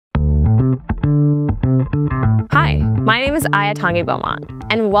My name is Ayatangi Beaumont,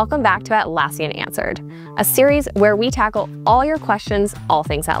 and welcome back to Atlassian Answered, a series where we tackle all your questions, all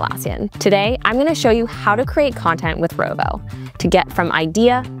things Atlassian. Today, I'm going to show you how to create content with Rovo to get from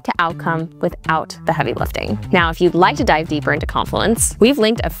idea to outcome without the heavy lifting. Now, if you'd like to dive deeper into Confluence, we've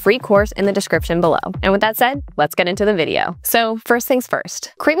linked a free course in the description below. And with that said, let's get into the video. So first things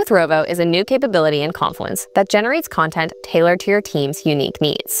first, Create with Rovo is a new capability in Confluence that generates content tailored to your team's unique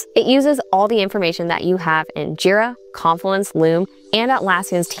needs. It uses all the information that you have in Jira, Confluence, Loom, and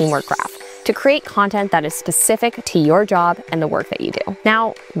Atlassian's Teamwork Graph to create content that is specific to your job and the work that you do.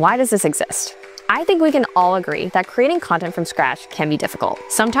 Now, why does this exist? I think we can all agree that creating content from scratch can be difficult.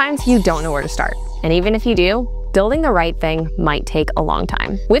 Sometimes you don't know where to start, and even if you do, building the right thing might take a long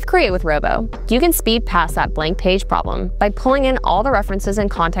time. With Create with Rovo, you can speed past that blank page problem by pulling in all the references and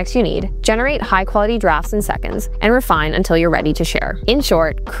context you need, generate high-quality drafts in seconds, and refine until you're ready to share. In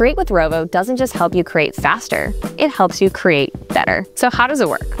short, Create with Rovo doesn't just help you create faster, it helps you create better. So how does it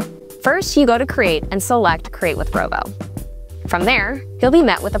work? First, you go to Create and select Create with Rovo. From there, you'll be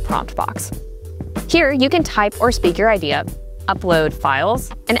met with a prompt box. Here, you can type or speak your idea, upload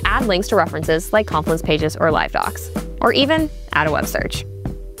files, and add links to references like Confluence pages or Live Docs, or even add a web search.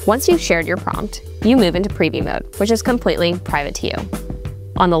 Once you've shared your prompt, you move into preview mode, which is completely private to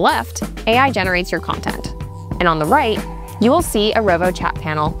you. On the left, AI generates your content, and on the right, you will see a Rovo chat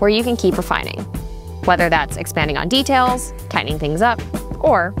panel where you can keep refining, whether that's expanding on details, tightening things up,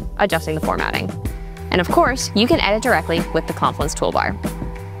 or adjusting the formatting. And of course, you can edit directly with the Confluence toolbar.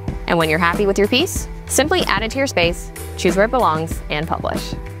 And when you're happy with your piece, simply add it to your space, choose where it belongs, and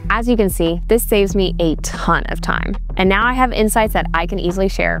publish. As you can see, this saves me a ton of time. And now I have insights that I can easily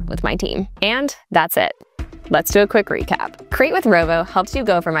share with my team. And that's it. Let's do a quick recap. Create with Rovo helps you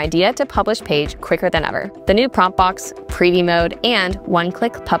go from idea to publish page quicker than ever. The new prompt box, preview mode, and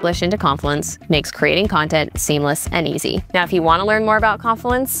one-click publish into Confluence makes creating content seamless and easy. Now, if you want to learn more about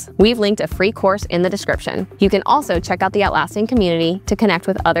Confluence, we've linked a free course in the description. You can also check out the Atlassian community to connect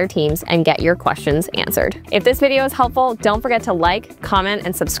with other teams and get your questions answered. If this video is helpful, don't forget to like, comment,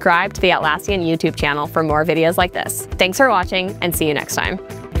 and subscribe to the Atlassian YouTube channel for more videos like this. Thanks for watching, and see you next time.